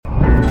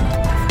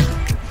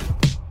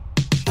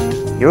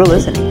You're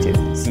listening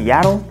to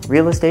Seattle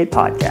Real Estate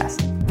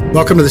Podcast.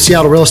 Welcome to the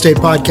Seattle Real Estate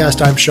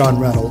Podcast. I'm Sean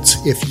Reynolds.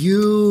 If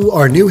you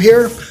are new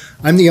here,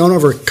 I'm the owner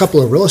of a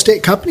couple of real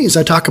estate companies.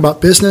 I talk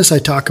about business. I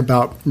talk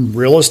about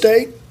real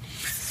estate.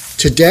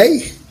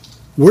 Today,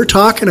 we're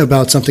talking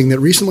about something that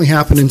recently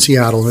happened in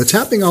Seattle, and it's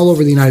happening all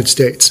over the United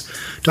States.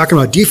 Talking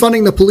about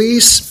defunding the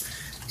police,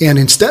 and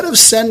instead of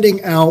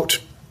sending out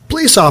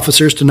police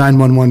officers to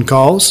 911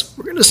 calls,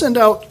 we're going to send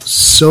out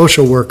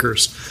social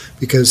workers,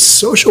 because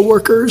social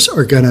workers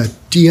are going to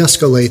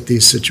de-escalate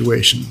these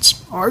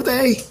situations. Are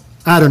they?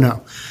 I don't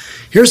know.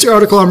 Here's the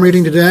article I'm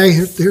reading today.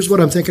 Here's what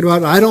I'm thinking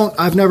about.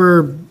 I've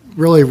never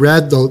really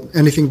read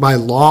anything by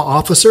law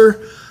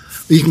officer.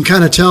 You can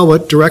kind of tell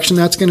what direction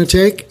that's going to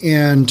take.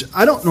 And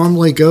I don't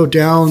normally go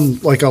down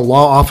like a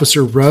law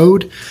officer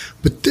road,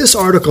 but this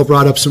article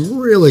brought up some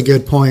really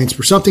good points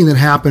for something that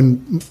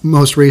happened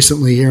most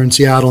recently here in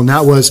Seattle. And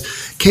that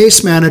was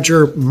case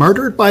manager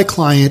murdered by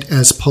client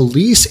as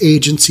police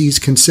agencies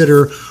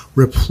consider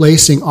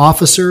replacing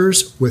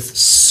officers with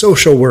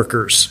social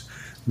workers.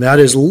 That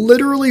is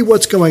literally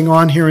what's going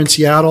on here in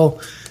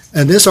Seattle.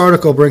 And this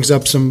article brings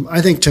up some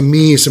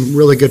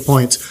really good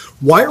points.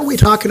 Why are we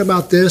talking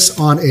about this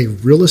on a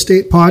real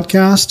estate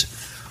podcast?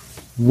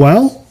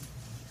 Well,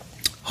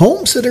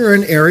 homes that are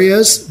in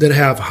areas that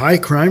have high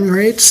crime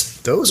rates,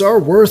 those are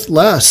worth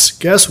less.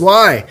 Guess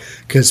why?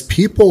 Because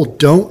people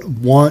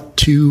don't want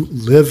to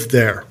live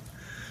there.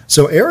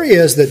 So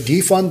areas that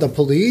defund the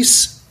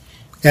police,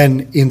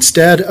 and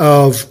instead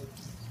of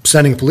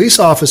sending police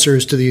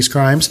officers to these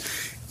crimes,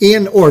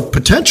 or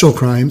potential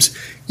crimes,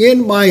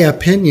 in my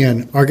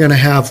opinion, are going to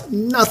have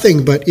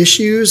nothing but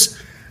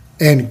issues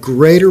and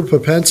greater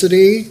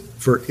propensity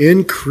for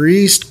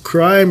increased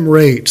crime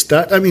rates.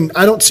 I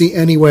don't see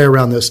any way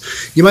around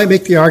this. You might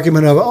make the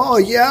argument of, oh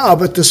yeah,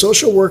 but the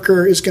social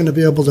worker is going to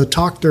be able to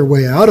talk their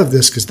way out of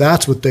this because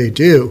that's what they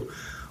do.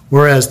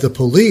 Whereas the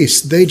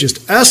police, they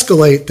just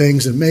escalate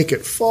things and make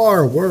it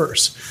far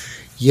worse.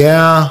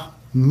 Yeah,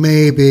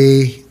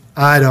 maybe.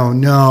 I don't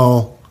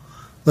know.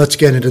 Let's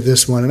get into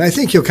this one, and I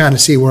think you'll kind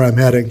of see where I'm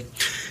heading.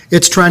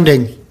 It's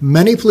trending.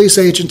 Many police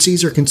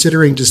agencies are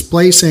considering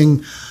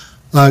dispatching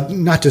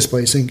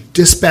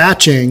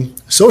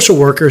social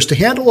workers to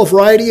handle a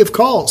variety of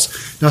calls.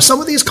 Now,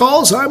 some of these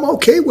calls I'm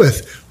okay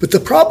with, but the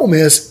problem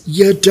is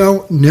you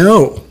don't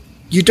know.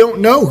 You don't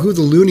know who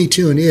the Looney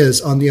Tune is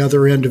on the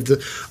other end of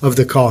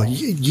the call.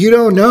 You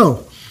don't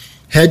know.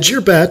 Hedge your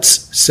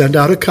bets, send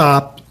out a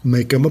cop,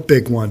 make them a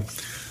big one.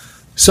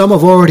 Some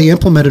have already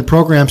implemented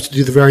programs to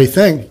do the very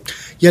thing.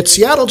 Yet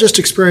Seattle just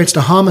experienced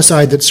a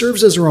homicide that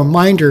serves as a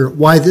reminder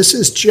why this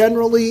is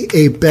generally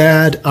a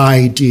bad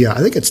idea. I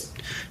think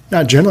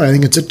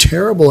it's a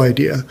terrible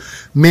idea.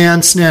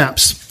 Man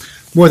snaps.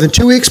 More than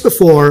 2 weeks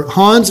before,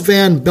 Hans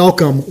Van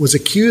Belkom was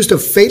accused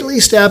of fatally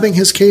stabbing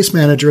his case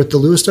manager at the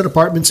Lewiston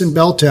Apartments in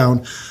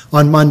Belltown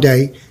on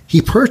Monday.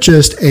 He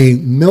purchased a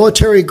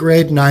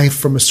military-grade knife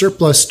from a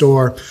surplus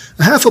store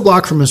a half a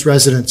block from his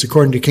residence,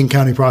 according to King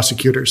County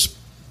prosecutors.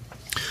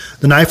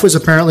 The knife was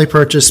apparently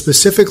purchased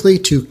specifically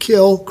to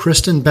kill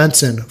Kristen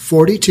Benson,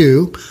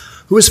 42,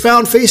 who was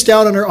found face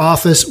down in her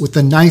office with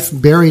the knife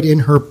buried in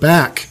her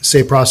back,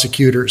 say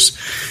prosecutors.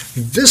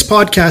 This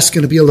podcast is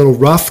going to be a little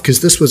rough because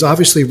this was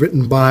obviously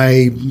written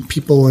by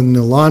people in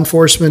the law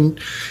enforcement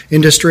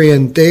industry,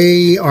 and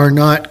they are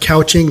not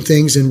couching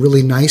things in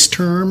really nice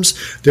terms.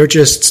 They're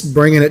just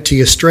bringing it to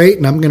you straight,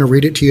 and I'm going to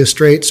read it to you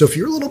straight. So if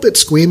you're a little bit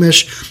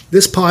squeamish,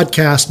 this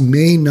podcast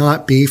may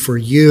not be for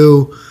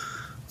you.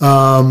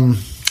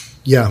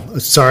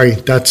 Sorry,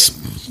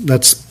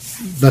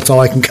 that's all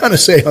I can kind of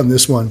say on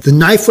this one. The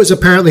knife was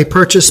apparently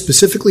purchased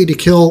specifically to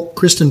kill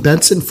Kristen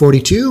Benson,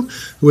 42,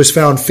 who was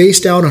found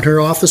face down on her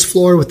office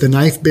floor with the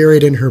knife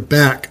buried in her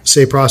back,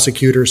 say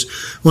prosecutors,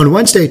 who on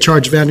Wednesday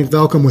charged Van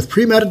Belkom with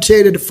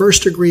premeditated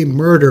first-degree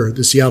murder,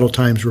 the Seattle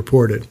Times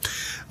reported.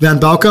 Van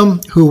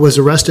Belkom, who was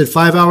arrested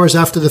 5 hours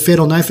after the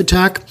fatal knife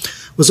attack,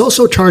 was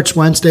also charged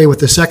Wednesday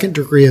with a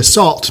second-degree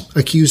assault,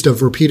 accused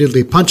of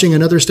repeatedly punching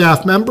another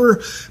staff member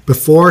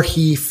before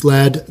he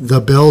fled the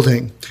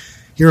building.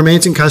 He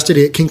remains in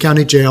custody at King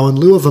County Jail in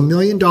lieu of $1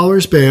 million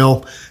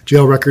bail.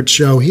 Jail records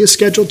show he is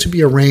scheduled to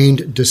be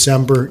arraigned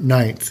December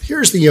 9th.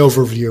 Here's the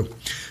overview.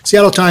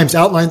 Seattle Times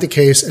outlined the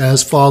case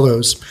as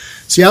follows.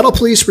 Seattle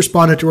police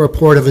responded to a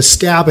report of a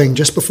stabbing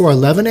just before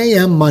 11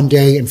 a.m.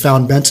 Monday and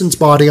found Benson's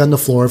body on the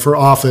floor of her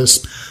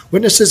office.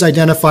 Witnesses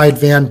identified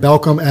Van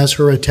Belkom as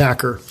her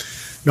attacker.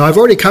 Now, I've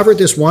already covered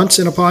this once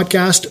in a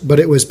podcast, but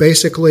it was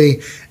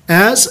basically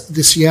as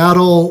the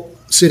Seattle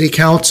City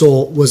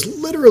Council was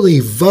literally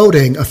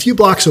voting a few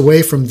blocks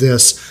away from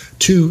this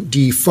to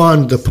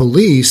defund the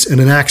police and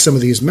enact some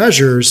of these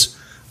measures,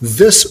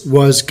 this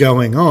was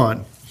going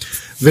on.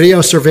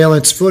 Video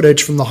surveillance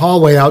footage from the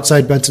hallway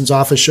outside Benson's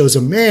office shows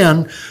a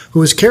man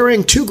who was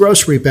carrying 2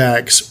 grocery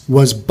bags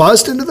was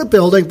buzzed into the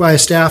building by a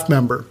staff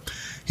member.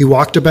 He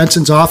walked to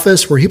Benson's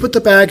office where he put the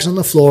bags on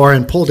the floor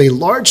and pulled a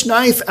large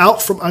knife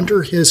out from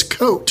under his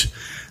coat,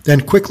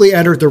 then quickly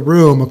entered the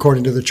room,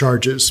 according to the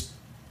charges.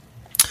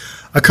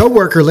 A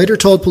co-worker later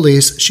told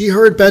police she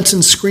heard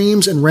Benson's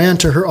screams and ran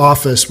to her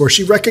office, where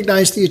she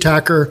recognized the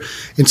attacker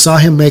and saw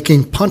him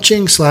making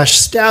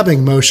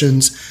punching/stabbing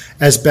motions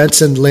as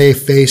Benson lay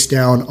face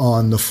down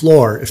on the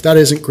floor. If that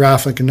isn't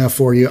graphic enough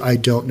for you, I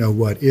don't know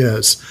what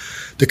is.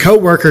 The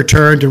co-worker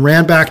turned and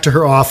ran back to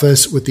her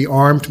office with the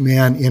armed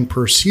man in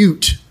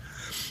pursuit.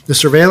 The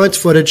surveillance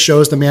footage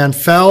shows the man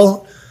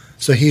fell,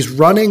 so he's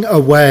running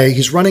away.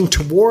 He's running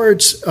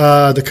towards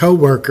the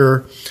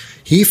co-worker.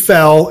 He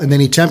fell, and then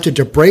he attempted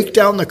to break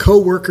down the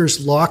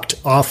co-worker's locked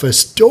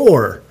office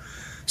door,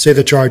 say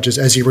the charges.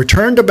 As he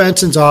returned to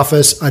Benson's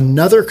office,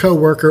 another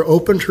co-worker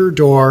opened her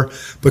door,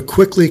 but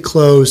quickly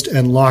closed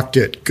and locked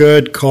it.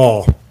 Good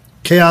call.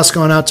 Chaos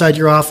going outside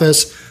your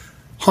office?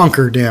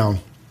 Hunker down.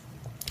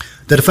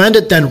 The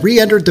defendant then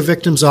re-entered the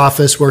victim's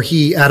office, where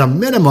he, at a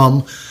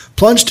minimum,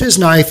 plunged his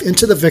knife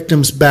into the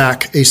victim's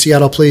back, a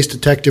Seattle police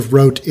detective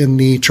wrote in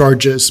the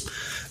charges.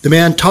 The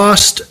man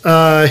tossed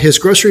his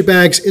grocery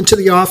bags into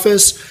the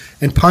office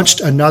and punched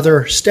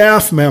another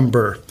staff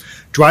member,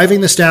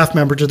 driving the staff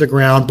member to the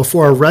ground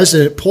before a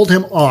resident pulled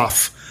him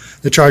off.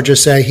 The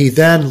charges say he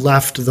then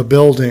left the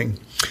building.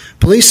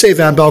 Police say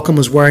Van Belkom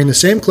was wearing the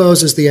same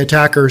clothes as the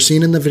attacker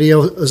seen in the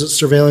video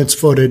surveillance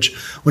footage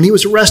when he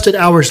was arrested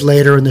hours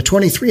later in the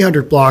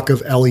 2300 block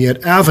of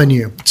Elliott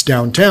Avenue. It's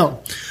downtown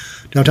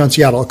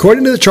Seattle.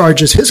 According to the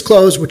charges, his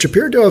clothes, which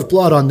appeared to have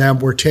blood on them,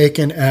 were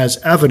taken as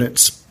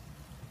evidence.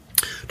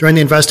 During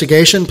the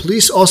investigation,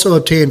 police also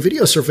obtained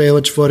video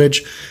surveillance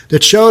footage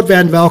that showed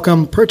Van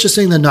Belkom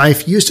purchasing the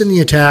knife used in the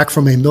attack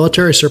from a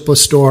military surplus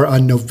store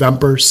on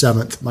November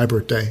 7th, my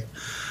birthday.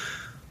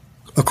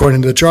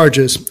 According to the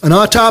charges, an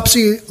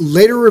autopsy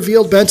later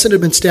revealed Benson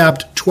had been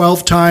stabbed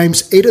 12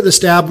 times. 8 of the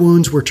stab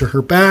wounds were to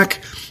her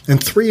back,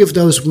 and 3 of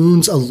those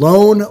wounds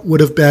alone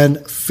would have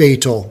been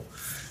fatal.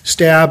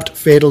 Stabbed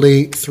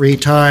fatally 3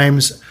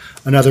 times,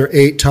 another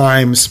 8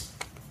 times.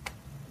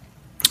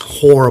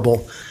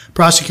 Horrible.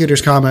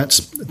 Prosecutor's comments.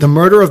 The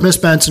murder of Miss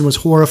Benson was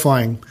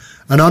horrifying.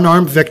 An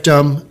unarmed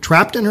victim,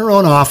 trapped in her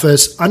own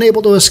office,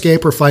 unable to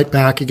escape or fight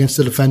back against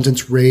the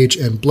defendant's rage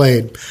and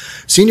blade.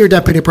 Senior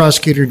Deputy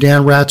Prosecutor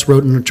Dan Ratz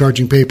wrote in the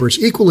charging papers,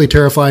 equally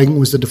terrifying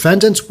was the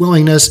defendant's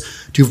willingness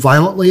to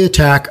violently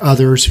attack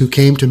others who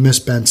came to Miss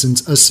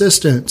Benson's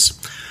assistance.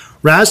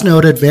 Raz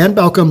noted Van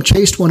Belkom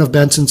chased one of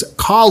Benson's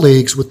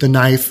colleagues with the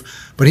knife,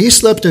 but he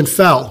slipped and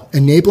fell,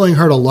 enabling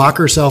her to lock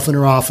herself in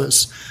her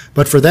office.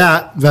 But for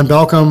that, Van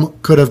Belkom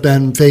could have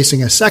been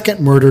facing a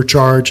second murder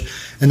charge,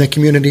 and the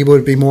community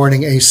would be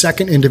mourning a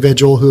second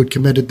individual who had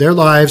committed their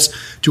lives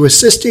to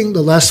assisting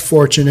the less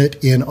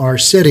fortunate in our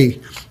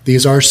city.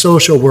 These are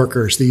social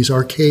workers. These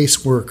are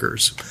case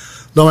workers.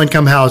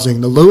 Low-income housing.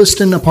 The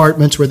Lewiston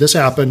Apartments, where this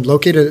happened,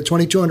 located at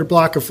 2200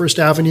 block of First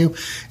Avenue,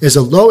 is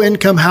a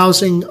low-income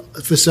housing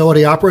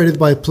facility operated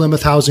by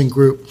Plymouth Housing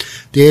Group.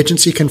 The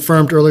agency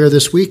confirmed earlier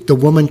this week the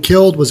woman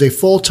killed was a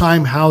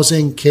full-time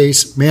housing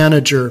case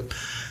manager.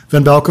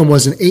 Van Belkom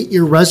was an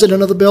 8-year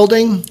resident of the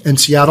building, and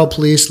Seattle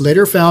police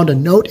later found a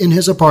note in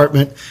his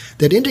apartment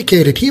that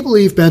indicated he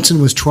believed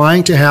Benson was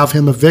trying to have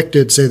him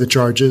evicted, say the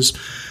charges.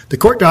 The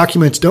court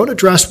documents don't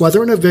address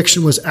whether an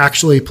eviction was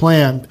actually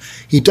planned.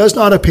 He does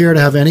not appear to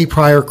have any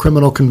prior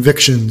criminal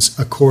convictions,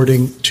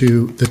 according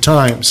to the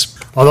Times.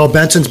 Although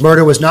Benson's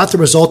murder was not the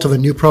result of a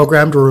new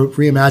program to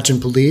reimagine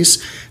police,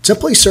 it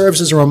simply serves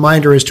as a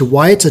reminder as to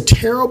why it's a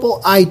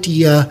terrible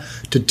idea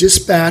to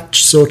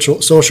dispatch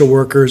social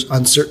workers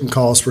on certain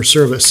calls for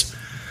service.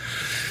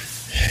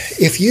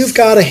 If you've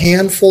got a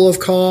handful of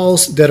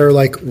calls that are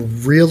like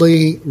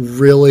really,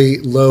 really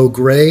low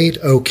grade,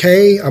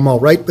 okay, I'm all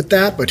right with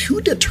that. But who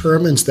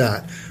determines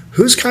that?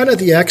 Who's kind of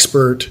the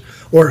expert,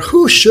 or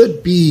who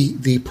should be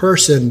the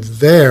person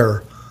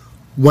there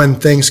when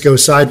things go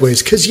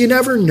sideways? Because you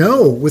never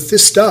know with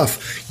this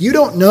stuff. You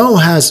don't know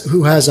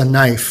who has a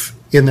knife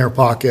in their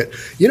pocket.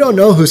 You don't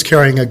know who's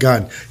carrying a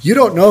gun. You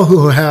don't know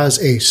who has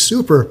a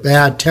super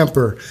bad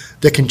temper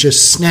that can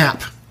just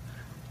snap.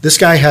 This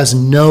guy has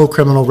no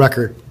criminal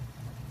record,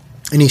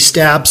 and he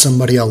stabbed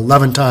somebody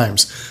 11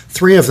 times,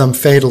 3 of them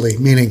fatally,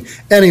 meaning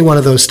any one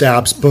of those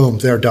stabs, boom,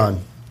 they're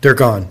done. They're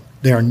gone.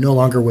 They are no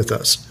longer with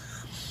us.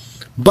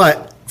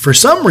 But for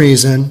some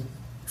reason,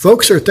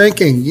 folks are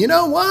thinking, you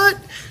know what?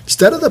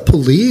 Instead of the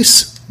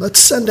police, let's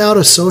send out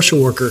a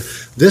social worker,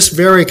 this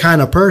very kind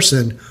of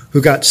person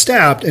who got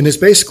stabbed and is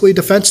basically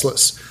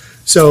defenseless.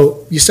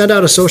 So you send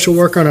out a social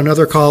worker on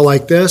another call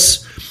like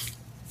this.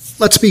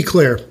 Let's be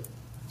clear.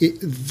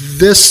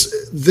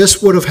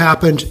 This would have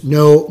happened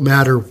no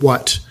matter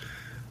what.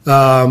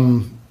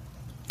 The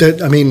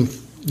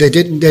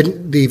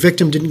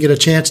victim didn't get a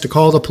chance to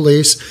call the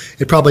police.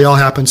 It probably all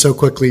happened so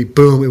quickly.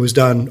 Boom, it was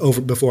done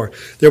over before.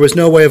 There was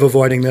no way of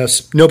avoiding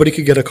this. Nobody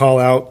could get a call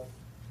out.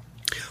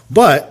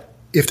 But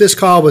if this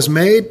call was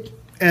made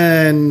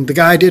and the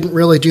guy didn't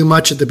really do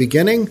much at the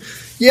beginning,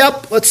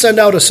 yep, let's send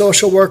out a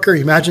social worker.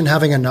 Imagine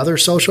having another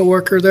social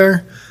worker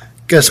there.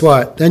 Guess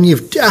what? Then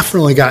you've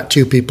definitely got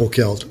 2 people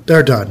killed.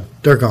 They're done.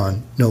 They're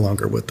gone. No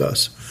longer with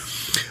us.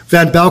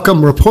 Van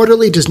Belkom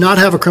reportedly does not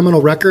have a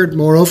criminal record.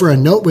 Moreover, a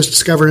note was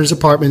discovered in his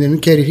apartment that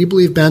indicated he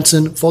believed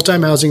Benson,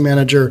 full-time housing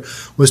manager,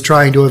 was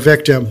trying to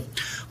evict him.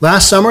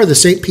 Last summer, the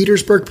St.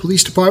 Petersburg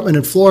Police Department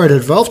in Florida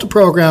developed a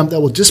program that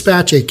will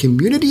dispatch a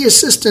community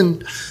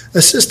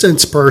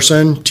assistance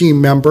person, team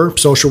member,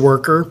 social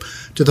worker,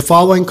 to the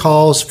following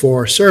calls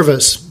for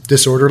service: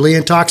 disorderly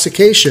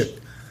intoxication.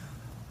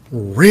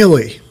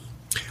 Really?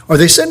 Are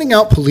they sending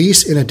out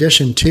police in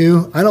addition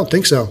to? I don't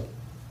think so.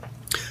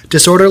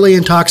 Disorderly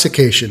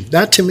intoxication.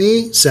 That, to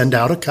me, send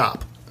out a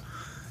cop.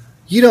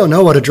 You don't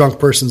know what a drunk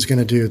person's going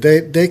to do.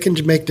 They can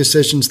make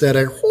decisions that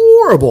are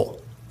horrible,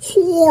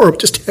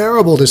 just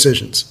terrible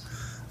decisions.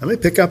 Let me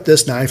pick up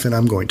this knife and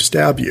I'm going to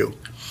stab you.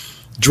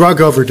 Drug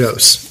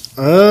overdose.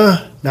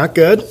 Not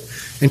good.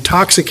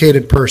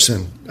 Intoxicated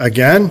person.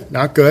 Again,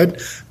 not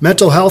good.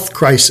 Mental health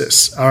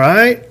crisis. All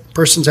right.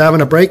 Person's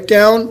having a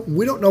breakdown.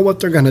 We don't know what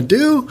they're going to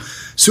do.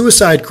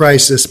 Suicide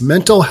crisis.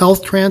 Mental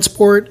health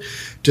transport.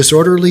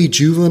 Disorderly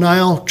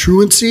juvenile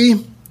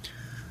truancy.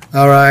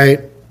 All right.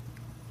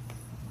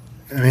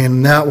 I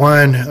mean, that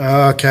one,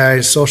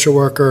 okay, social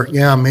worker,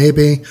 yeah,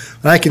 maybe.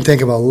 I can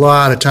think of a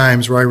lot of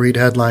times where I read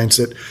headlines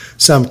that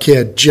some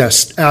kid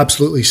just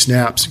absolutely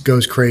snaps,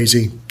 goes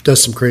crazy,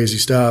 does some crazy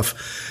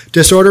stuff.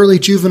 Disorderly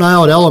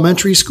juvenile at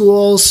elementary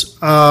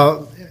schools,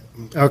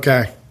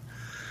 okay.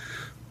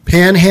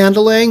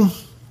 Panhandling,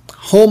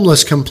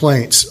 homeless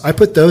complaints. I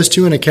put those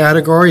two in a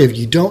category of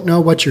you don't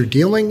know what you're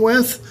dealing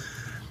with.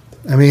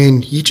 I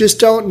mean, you just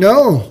don't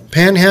know.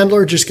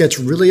 Panhandler just gets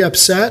really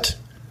upset,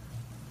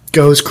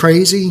 goes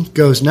crazy,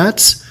 goes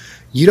nuts.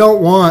 You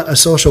don't want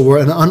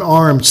an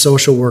unarmed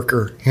social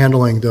worker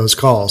handling those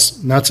calls.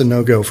 And that's a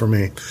no-go for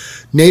me.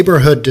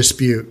 Neighborhood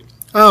dispute.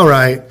 All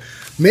right,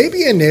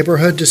 maybe a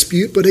neighborhood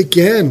dispute, but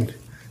again,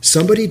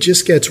 somebody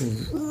just gets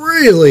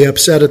really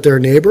upset at their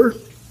neighbor.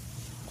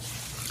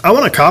 I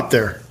want a cop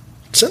there.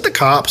 Send the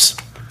cops.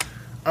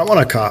 I want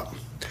a cop.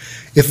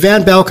 If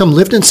Van Belkom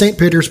lived in St.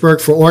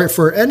 Petersburg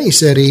for any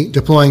city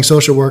deploying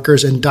social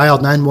workers and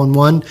dialed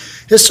 911,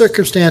 his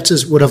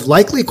circumstances would have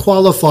likely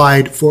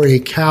qualified for a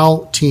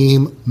CAL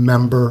team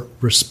member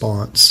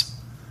response.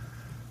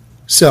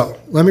 So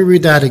let me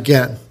read that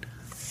again.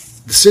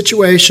 The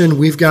situation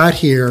we've got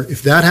here,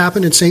 if that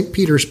happened in St.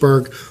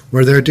 Petersburg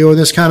where they're doing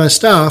this kind of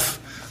stuff,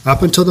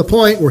 up until the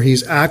point where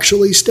he's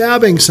actually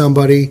stabbing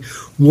somebody,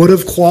 would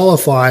have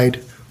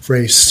qualified for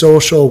a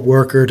social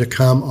worker to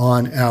come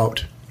on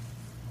out.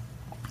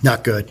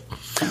 Not good.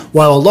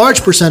 While a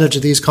large percentage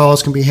of these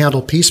calls can be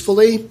handled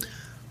peacefully,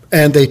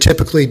 and they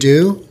typically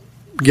do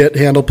get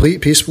handled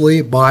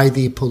peacefully by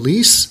the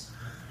police,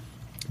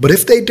 but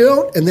if they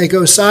don't and they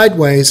go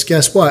sideways,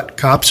 guess what?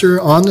 Cops are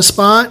on the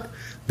spot.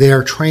 They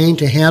are trained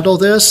to handle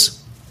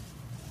this.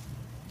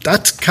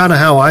 That's kind of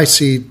how I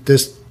see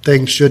this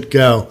thing should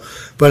go.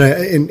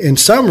 But in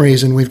some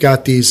reason, we've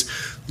got these,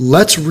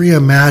 let's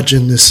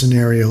reimagine this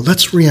scenario.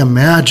 Let's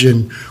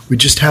reimagine we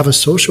just have a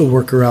social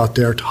worker out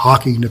there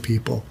talking to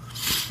people.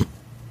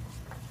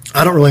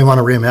 I don't really want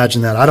to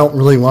reimagine that. I don't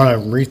really want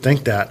to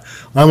rethink that.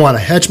 I want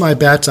to hedge my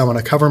bets. I want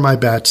to cover my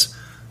bets.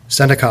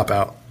 Send a cop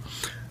out.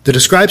 The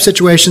described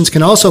situations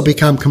can also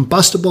become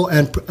combustible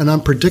and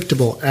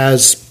unpredictable,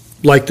 as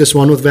like this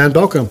one with Van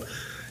Belkom.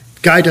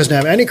 Guy doesn't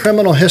have any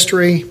criminal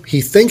history.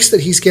 He thinks that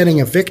he's getting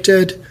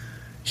evicted.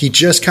 He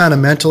just kind of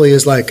mentally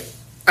is like,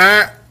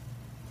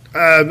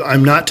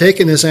 I'm not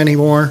taking this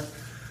anymore.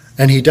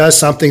 And he does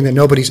something that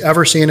nobody's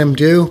ever seen him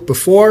do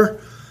before.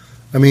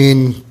 I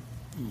mean,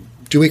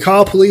 do we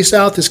call police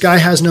out? This guy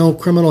has no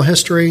criminal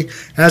history,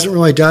 hasn't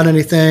really done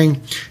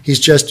anything.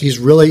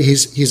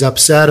 He's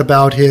upset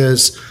about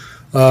his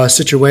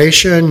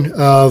situation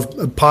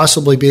of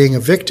possibly being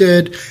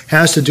evicted,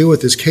 has to do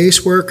with his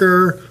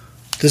caseworker.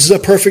 This is a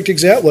perfect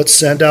example. Let's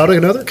send out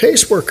another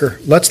caseworker.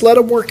 Let's let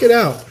him work it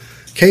out.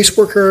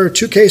 Caseworker,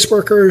 2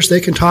 caseworkers,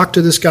 they can talk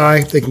to this guy.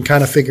 They can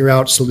kind of figure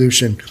out a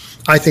solution.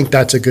 I think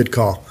that's a good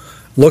call.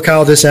 Look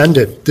how this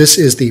ended. This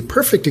is the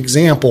perfect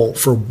example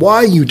for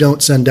why you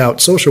don't send out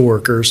social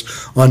workers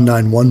on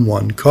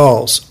 911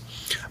 calls.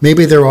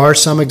 Maybe there are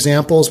some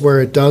examples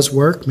where it does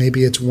work.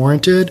 Maybe it's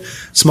warranted.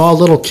 Small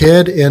little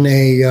kid in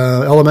a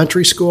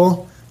elementary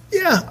school.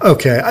 Yeah,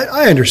 okay,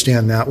 I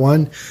understand that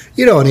one.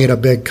 You don't need a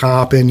big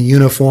cop in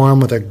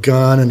uniform with a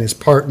gun and his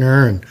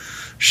partner and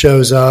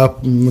shows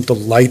up with the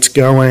lights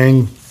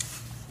going.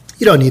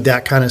 You don't need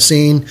that kind of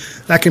scene.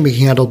 That can be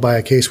handled by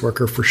a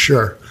caseworker for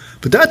sure.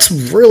 But that's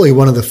really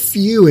one of the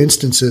few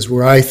instances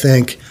where I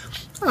think,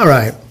 all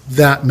right,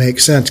 that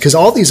makes sense. Because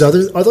all these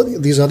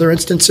other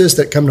instances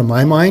that come to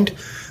my mind,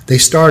 they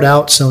start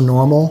out so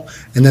normal,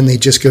 and then they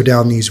just go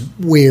down these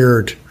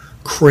weird,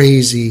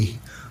 crazy,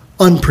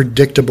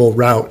 unpredictable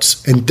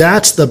routes. And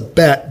that's the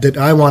bet that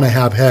I want to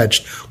have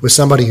hedged with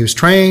somebody who's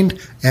trained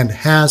and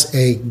has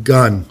a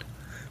gun.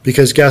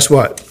 Because guess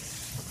what?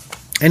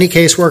 Any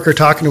caseworker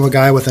talking to a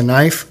guy with a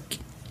knife,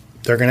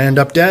 they're going to end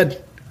up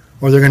dead,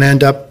 or they're going to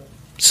end up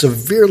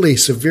severely,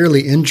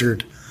 severely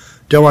injured.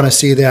 Don't want to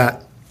see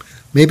that.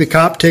 Maybe a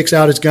cop takes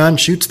out his gun,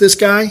 shoots this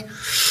guy.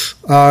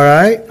 All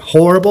right,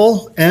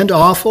 horrible and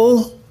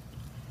awful.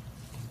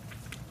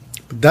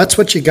 That's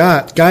what you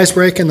got. Guys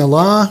breaking the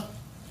law,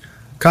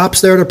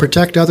 cops there to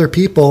protect other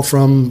people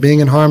from being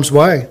in harm's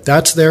way.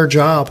 That's their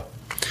job.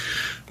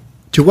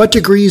 To what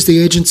degree is the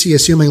agency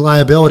assuming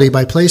liability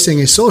by placing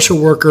a social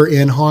worker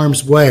in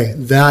harm's way?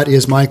 That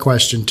is my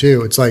question,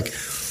 too. It's like,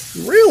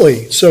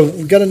 really? So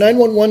we got a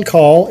 911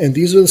 call, and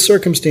these are the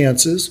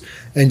circumstances,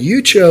 and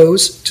you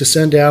chose to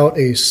send out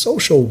a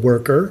social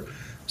worker.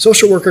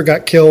 Social worker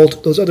got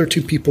killed. Those other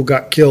two people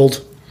got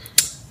killed.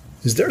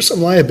 Is there some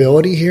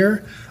liability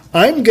here?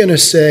 I'm going to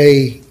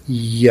say,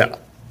 yeah.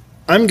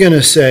 I'm going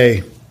to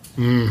say,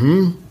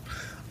 I'm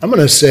going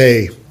to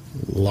say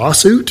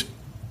lawsuit.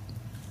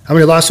 How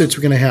many lawsuits are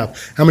we going to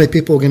have? How many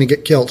people are going to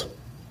get killed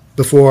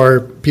before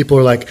people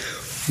are like,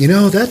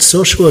 that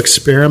social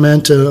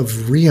experiment of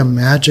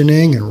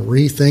reimagining and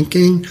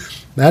rethinking,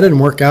 that didn't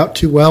work out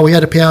too well. We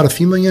had to pay out a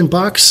few $1 million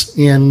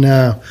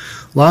in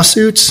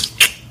lawsuits.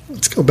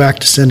 Let's go back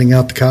to sending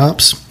out the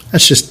cops.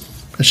 That's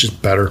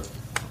just better.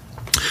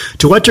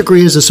 To what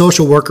degree is a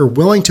social worker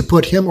willing to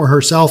put him or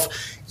herself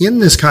in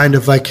this kind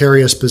of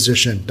vicarious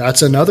position?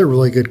 That's another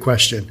really good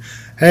question.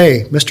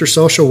 Hey, Mr.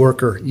 Social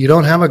Worker, you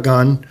don't have a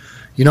gun.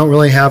 You don't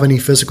really have any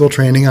physical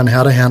training on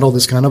how to handle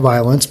this kind of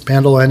violence,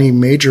 handle any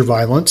major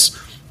violence,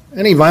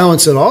 any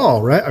violence at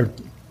all, right? Or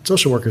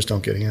social workers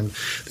don't get in.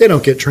 They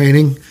don't get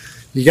training.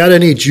 You got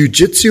any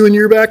jujitsu in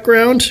your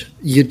background?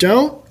 You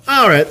don't?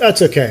 All right,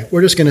 that's okay.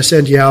 We're just going to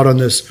send you out on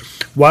this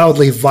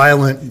wildly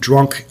violent,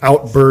 drunk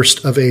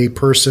outburst of a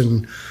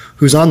person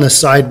who's on the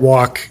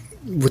sidewalk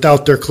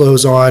without their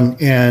clothes on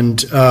and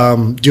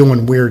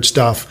doing weird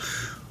stuff.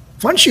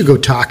 Why don't you go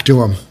talk to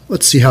them?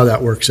 Let's see how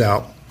that works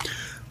out.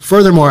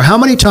 Furthermore, how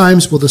many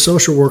times will the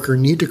social worker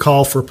need to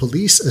call for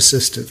police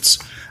assistance?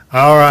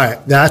 All right,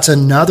 that's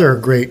another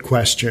great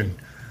question.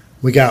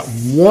 We got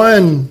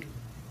one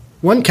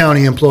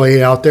county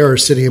employee out there or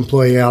city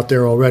employee out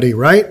there already,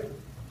 right?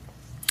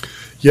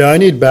 Yeah, I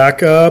need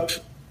backup.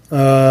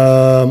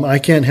 I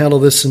can't handle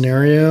this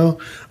scenario.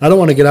 I don't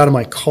want to get out of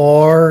my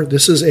car.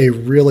 This is a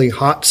really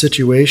hot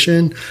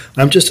situation.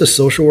 I'm just a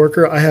social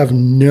worker. I have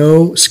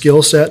no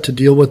skill set to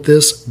deal with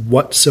this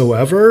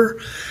whatsoever.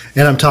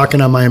 And I'm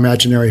talking on my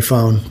imaginary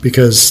phone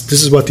because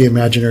this is what the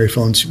imaginary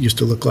phones used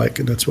to look like,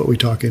 and that's what we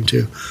talk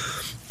into.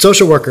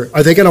 Social worker,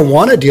 are they going to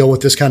want to deal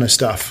with this kind of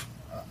stuff?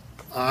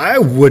 I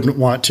wouldn't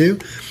want to.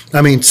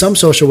 I mean, some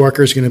social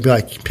workers are going to be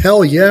like,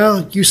 hell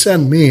yeah, you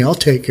send me. I'll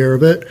take care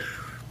of it.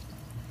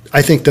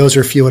 I think those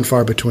are few and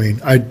far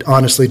between. I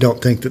honestly don't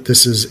think that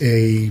this is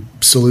a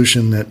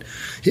solution that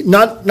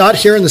not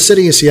here in the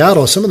city of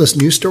Seattle. Some of the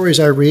news stories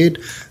I read,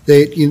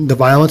 the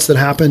violence that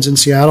happens in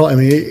Seattle, I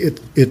mean,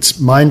 it's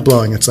mind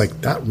blowing. It's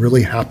like that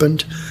really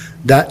happened.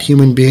 That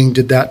human being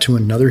did that to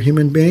another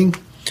human being.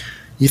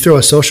 You throw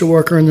a social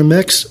worker in the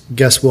mix,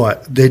 guess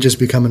what? They just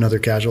become another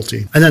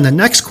casualty. And then the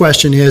next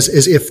question is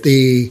if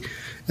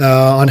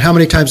on how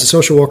many times the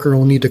social worker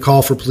will need to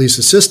call for police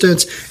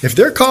assistance. If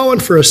they're calling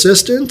for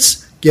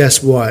assistance,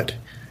 guess what?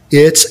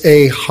 It's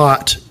a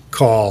hot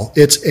call.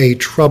 It's a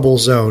trouble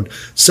zone.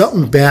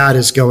 Something bad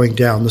is going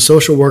down. The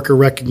social worker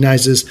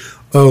recognizes,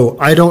 oh,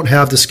 I don't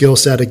have the skill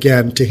set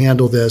again to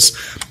handle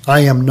this.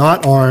 I am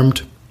not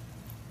armed.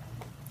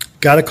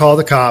 Got to call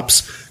the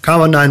cops.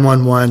 Call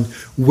 911.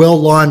 Will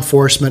law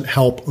enforcement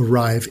help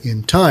arrive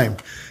in time?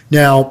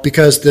 Now,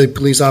 because the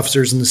police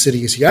officers in the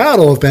city of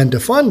Seattle have been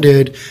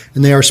defunded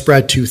and they are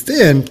spread too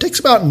thin, it takes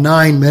about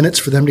 9 minutes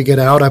for them to get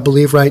out, I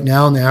believe, right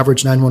now in the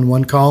average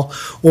 911 call.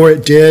 Or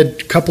it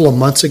did a couple of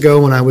months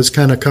ago when I was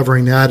kind of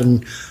covering that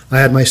and I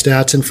had my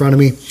stats in front of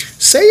me.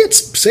 Say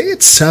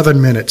it's 7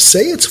 minutes.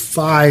 Say it's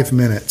 5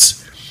 minutes.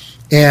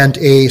 And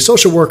a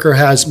social worker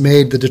has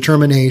made the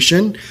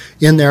determination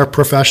in their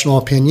professional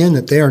opinion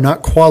that they are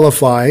not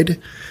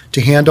qualified to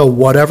handle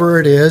whatever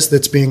it is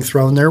that's being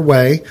thrown their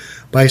way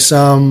by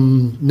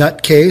some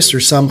nutcase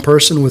or some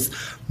person with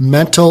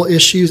mental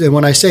issues. And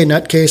when I say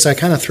nutcase, I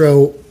kind of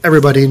throw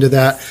everybody into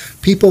that.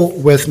 People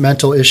with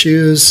mental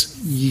issues,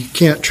 you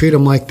can't treat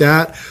them like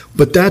that.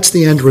 But that's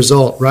the end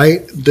result,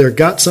 right? They've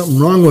got something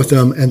wrong with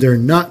them and they're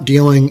not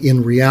dealing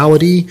in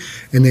reality.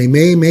 And they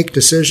may make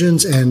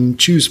decisions and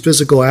choose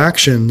physical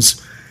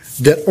actions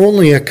that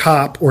only a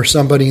cop or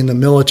somebody in the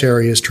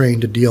military is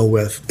trained to deal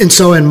with. And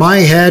so in my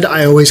head,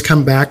 I always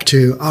come back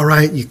to, all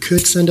right, you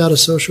could send out a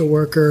social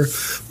worker,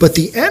 but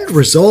the end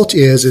result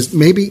is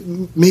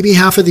maybe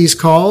half of these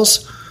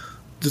calls,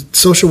 the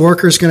social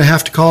worker is going to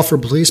have to call for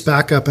police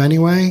backup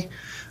anyway.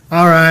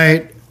 All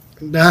right,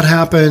 that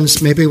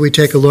happens. Maybe we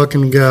take a look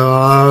and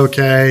go,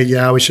 okay,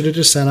 yeah, we should have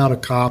just sent out a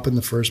cop in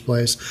the first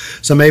place.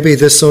 So maybe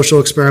this social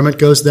experiment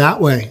goes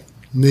that way.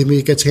 Maybe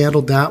it gets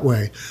handled that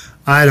way.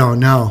 I don't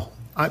know.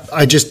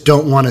 I just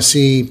don't want to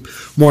see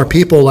more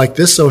people like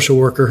this social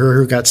worker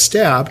who got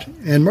stabbed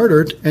and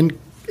murdered and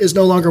is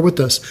no longer with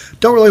us.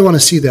 Don't really want to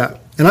see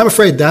that. And I'm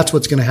afraid that's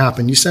what's going to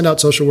happen. You send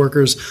out social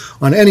workers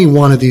on any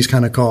one of these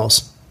kind of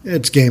calls,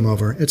 it's game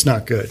over. It's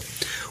not good.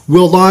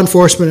 Will law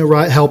enforcement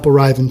help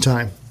arrive in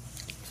time?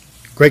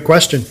 Great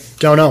question.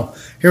 Don't know.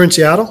 Here in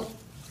Seattle,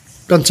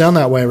 doesn't sound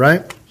that way,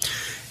 right?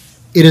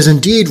 It is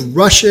indeed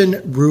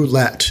Russian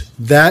roulette.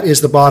 That is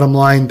the bottom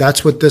line.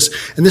 That's what this,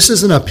 and this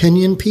is an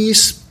opinion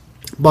piece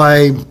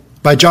by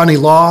Johnny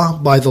Law,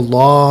 by the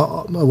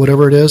law,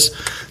 whatever it is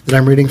that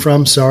I'm reading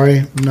from. Sorry,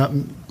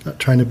 I'm not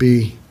trying to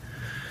be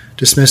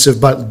dismissive,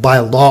 but by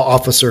a law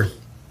officer.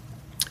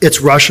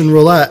 It's Russian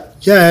roulette.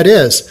 Yeah, it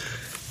is.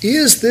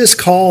 Is this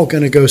call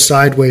going to go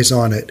sideways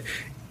on it?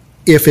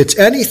 If it's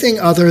anything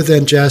other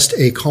than just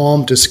a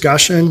calm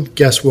discussion,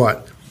 guess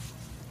what?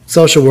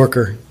 Social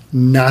worker,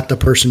 not the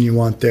person you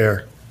want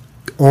there.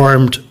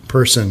 Armed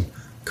person,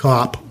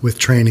 cop with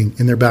training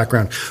in their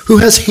background, who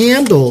has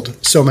handled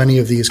so many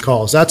of these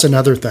calls. That's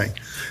another thing.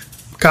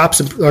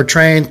 Cops are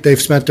trained.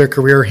 They've spent their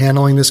career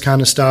handling this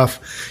kind of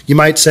stuff. You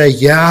might say,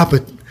 yeah,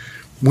 but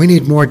we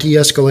need more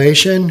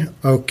de-escalation.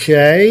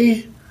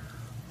 Okay.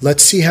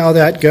 Let's see how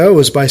that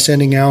goes by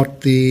sending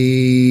out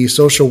the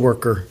social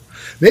worker.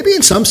 Maybe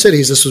in some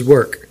cities this would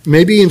work.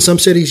 Maybe in some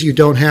cities you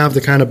don't have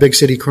the kind of big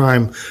city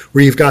crime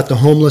where you've got the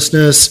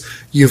homelessness,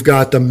 you've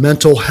got the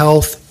mental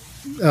health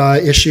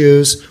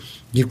issues,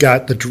 you've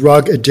got the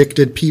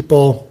drug-addicted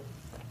people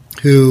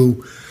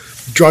who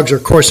drugs are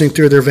coursing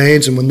through their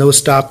veins, and when those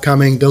stop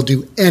coming, they'll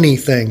do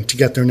anything to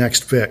get their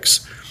next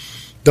fix.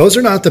 Those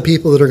are not the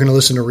people that are going to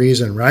listen to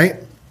reason, right?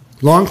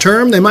 Long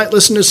term, they might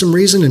listen to some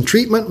reason and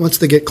treatment once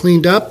they get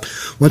cleaned up,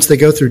 once they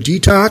go through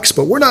detox,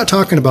 but we're not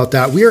talking about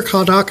that. We are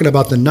talking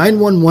about the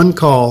 911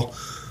 call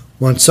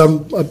when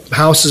some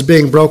house is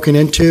being broken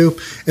into,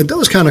 and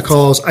those kind of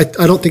calls, I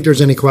don't think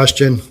there's any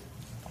question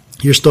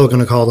you're still going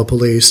to call the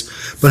police.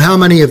 But how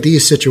many of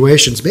these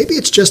situations, maybe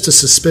it's just a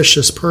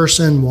suspicious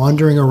person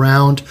wandering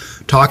around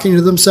talking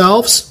to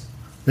themselves.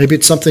 Maybe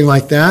it's something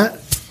like that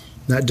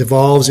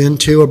devolves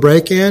into a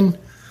break-in.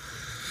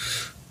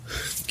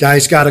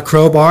 Guy's got a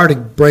crowbar to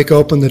break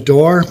open the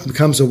door,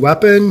 becomes a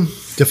weapon,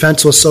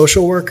 defenseless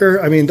social worker.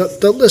 I mean,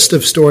 the list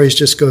of stories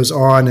just goes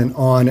on and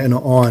on and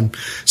on.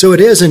 So it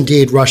is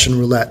indeed Russian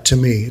roulette to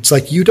me. It's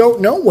like you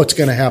don't know what's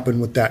going to happen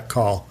with that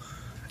call.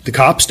 The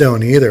cops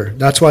don't either.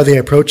 That's why they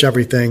approach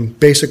everything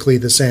basically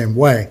the same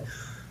way.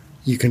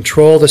 You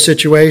control the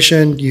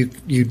situation, you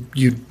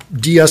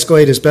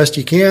de-escalate as best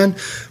you can,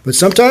 but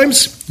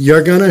sometimes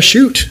you're going to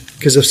shoot,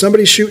 because if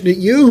somebody's shooting at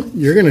you,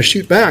 you're going to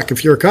shoot back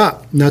if you're a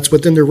cop, and that's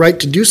within their right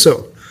to do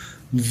so.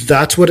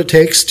 That's what it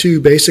takes to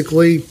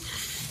basically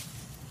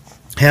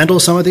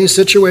handle some of these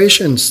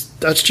situations.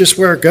 That's just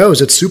where it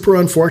goes. It's super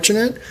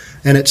unfortunate,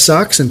 and it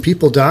sucks, and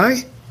people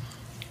die.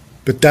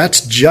 But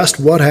that's just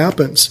what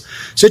happens.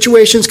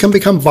 Situations can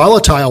become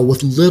volatile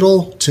with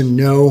little to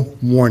no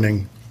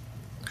warning.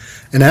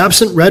 And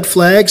absent red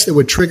flags that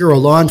would trigger a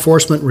law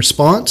enforcement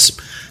response,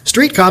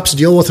 street cops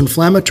deal with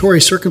inflammatory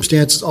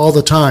circumstances all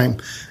the time,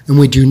 and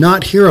we do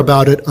not hear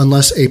about it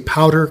unless a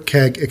powder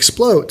keg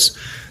explodes.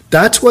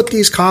 That's what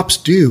these cops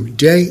do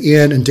day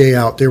in and day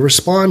out. They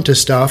respond to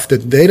stuff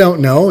that they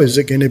don't know. Is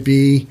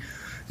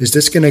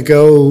this going to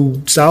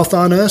go south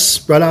on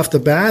us right off the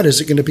bat? Is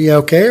it going to be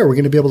okay? Are we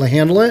going to be able to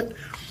handle it?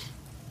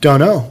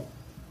 Don't know.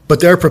 But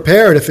they're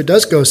prepared. If it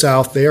does go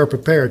south, they are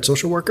prepared.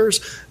 Social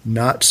workers,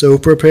 not so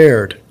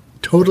prepared.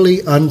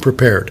 Totally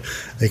unprepared.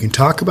 They can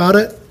talk about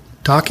it.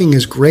 Talking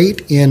is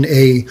great in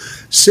a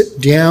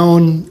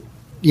sit-down,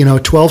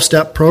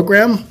 12-step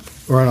program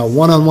or in a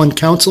one-on-one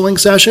counseling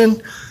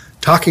session.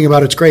 Talking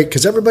about it's great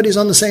because everybody's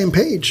on the same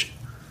page.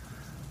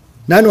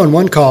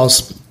 911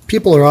 calls,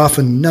 people are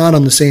often not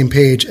on the same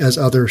page as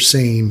other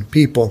sane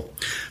people.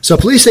 So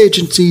police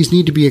agencies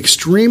need to be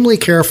extremely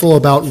careful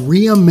about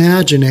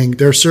reimagining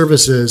their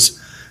services,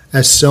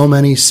 as so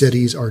many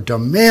cities are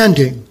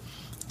demanding.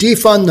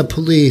 Defund the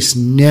police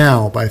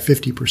now by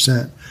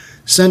 50%.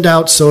 Send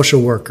out social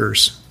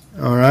workers.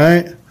 All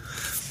right?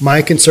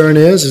 My concern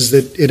is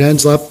that it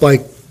ends up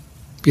like,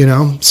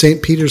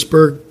 St.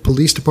 Petersburg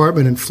Police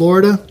Department in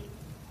Florida.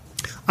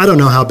 I don't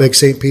know how big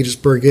St.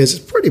 Petersburg is.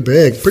 It's pretty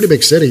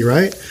big city,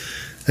 right?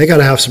 They got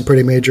to have some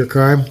pretty major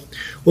crime.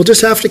 We'll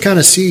just have to kind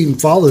of see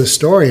and follow the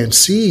story and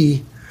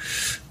see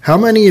how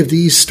many of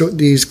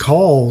these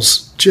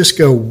calls just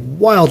go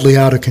wildly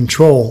out of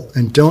control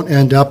and don't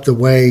end up the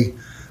way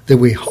that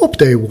we hoped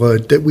they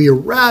would, that we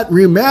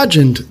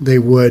reimagined they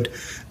would,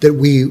 that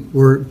we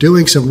were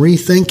doing some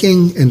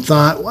rethinking and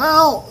thought,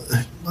 well,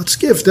 let's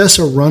give this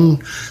a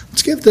run.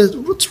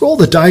 Let's roll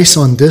the dice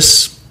on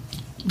this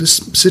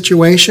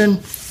situation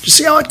to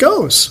see how it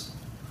goes.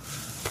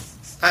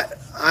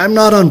 I'm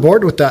not on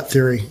board with that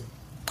theory.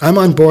 I'm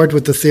on board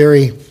with the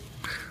theory,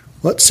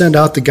 let's send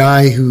out the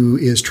guy who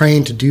is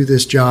trained to do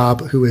this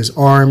job, who is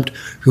armed,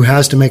 who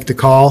has to make the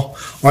call.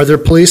 Are there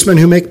policemen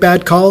who make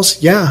bad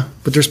calls? Yeah,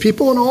 but there's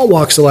people in all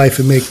walks of life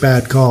who make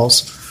bad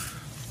calls.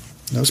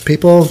 Those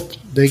people,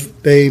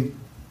 they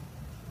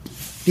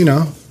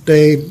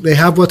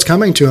have what's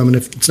coming to them, and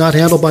if it's not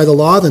handled by the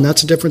law, then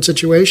that's a different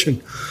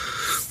situation.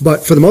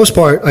 But for the most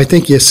part, I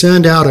think you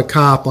send out a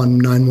cop on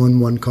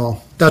 911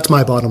 call. That's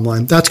my bottom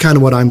line. That's kind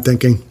of what I'm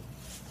thinking.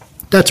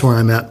 That's where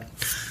I'm at.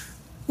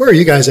 Where are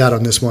you guys at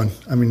on this one?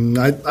 I mean,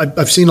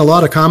 I've seen a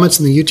lot of comments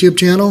in the YouTube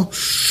channel.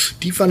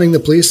 Defunding the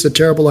police is a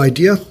terrible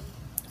idea.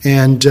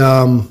 And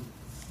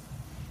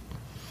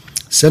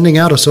sending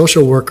out a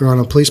social worker on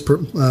a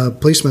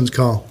policeman's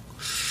call.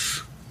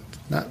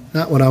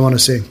 Not what I want to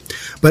see.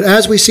 But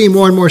as we see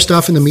more and more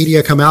stuff in the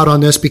media come out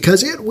on this,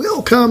 because it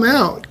will come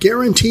out,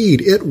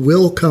 guaranteed, it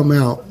will come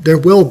out. There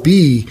will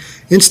be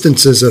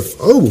instances of,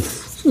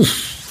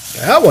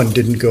 that one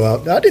didn't go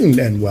out. That didn't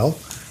end well.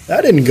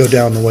 That didn't go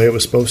down the way it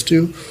was supposed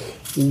to.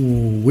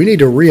 We need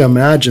to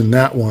reimagine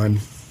that one.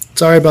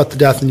 Sorry about the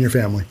death in your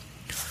family.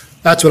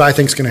 That's what I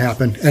think is going to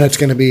happen. And it's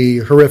going to be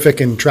horrific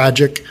and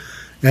tragic.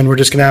 And we're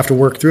just going to have to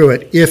work through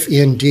it if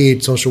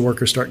indeed social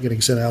workers start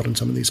getting sent out on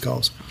some of these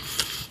calls.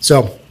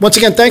 So once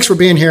again, thanks for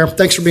being here.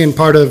 Thanks for being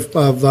part of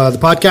the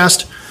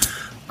podcast.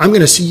 I'm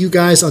going to see you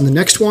guys on the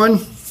next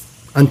one.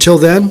 Until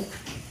then,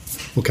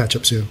 we'll catch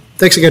up soon.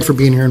 Thanks again for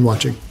being here and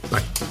watching.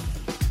 Bye.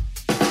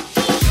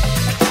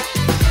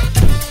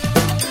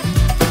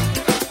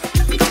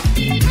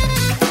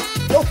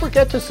 Don't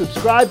forget to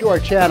subscribe to our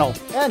channel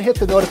and hit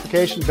the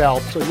notification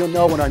bell so you'll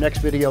know when our next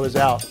video is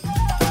out.